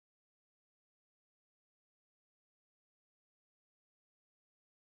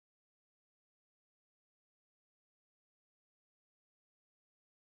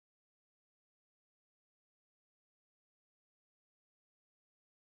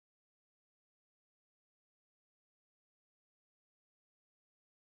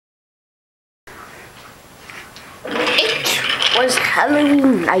was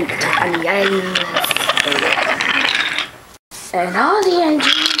Halloween night on the island of Florida. And all the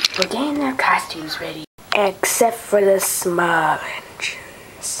engines were getting their costumes ready. Except for the small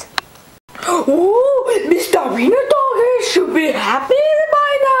engines. Oh, Mr. Wiener Dog should be happy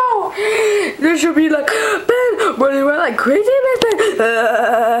by now. There should be like, Ben, running around like crazy,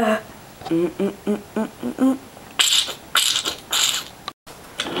 Ben.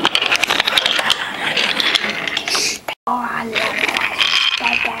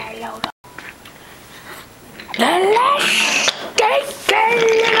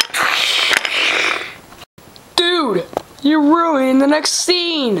 Dude, you're ruining the next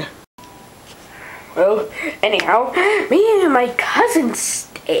scene. Well, anyhow, me and my cousin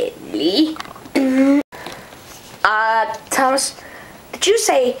Stanley. Thomas, did you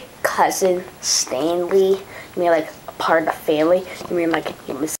say cousin Stanley? You mean like a part of the family? You mean like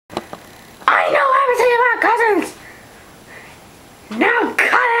you miss? I know everything about cousins! Now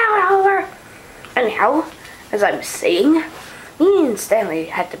cut it out, Oliver! Anyhow, as I was saying, me and Stanley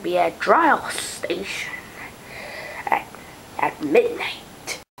had to be at trial station at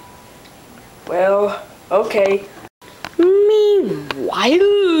midnight. Well, okay.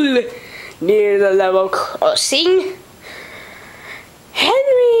 Meanwhile, near the level crossing,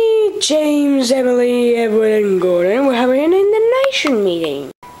 Henry, James, Emily, Edward, and Gordon were having an indignation meeting.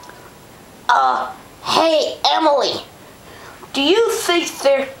 Hey, Emily, do you think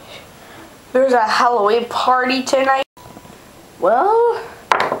there's a Halloween party tonight? Well,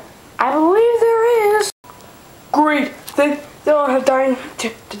 I believe there is. Great, they don't have time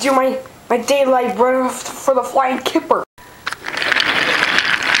to do my daylight run for the flying kipper.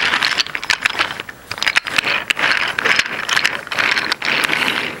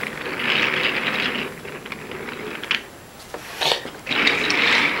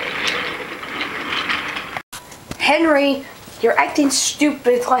 Henry, you're acting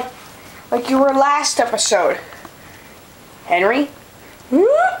stupid like you were last episode. Henry? Hmm?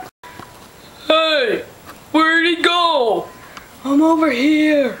 Hey, where'd he go? I'm over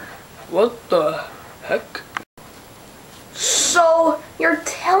here. What the heck? So, you're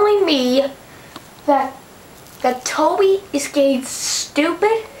telling me that Toby is getting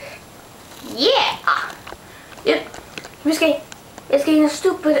stupid? Yeah. He's getting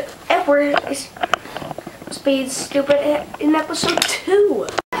stupid. Edward is being stupid in episode 2.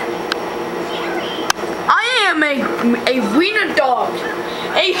 I am a wiener dog.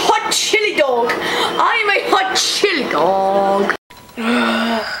 A hot chili dog. I'm a hot chili dog.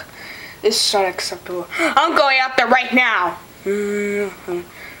 This is unacceptable. I'm going out there right now. Wait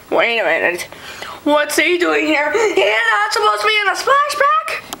a minute. What's he doing here? He's not supposed to be in a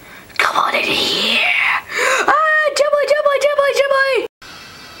splashback. Come on in here. Jibbly, jibbly, jibbly, jibbly.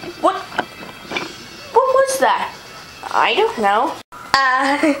 What was that? I don't know.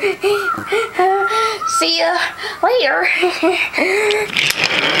 See ya later.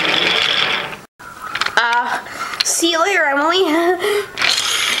 See you later, Emily.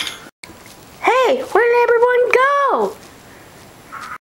 Hey, where did everyone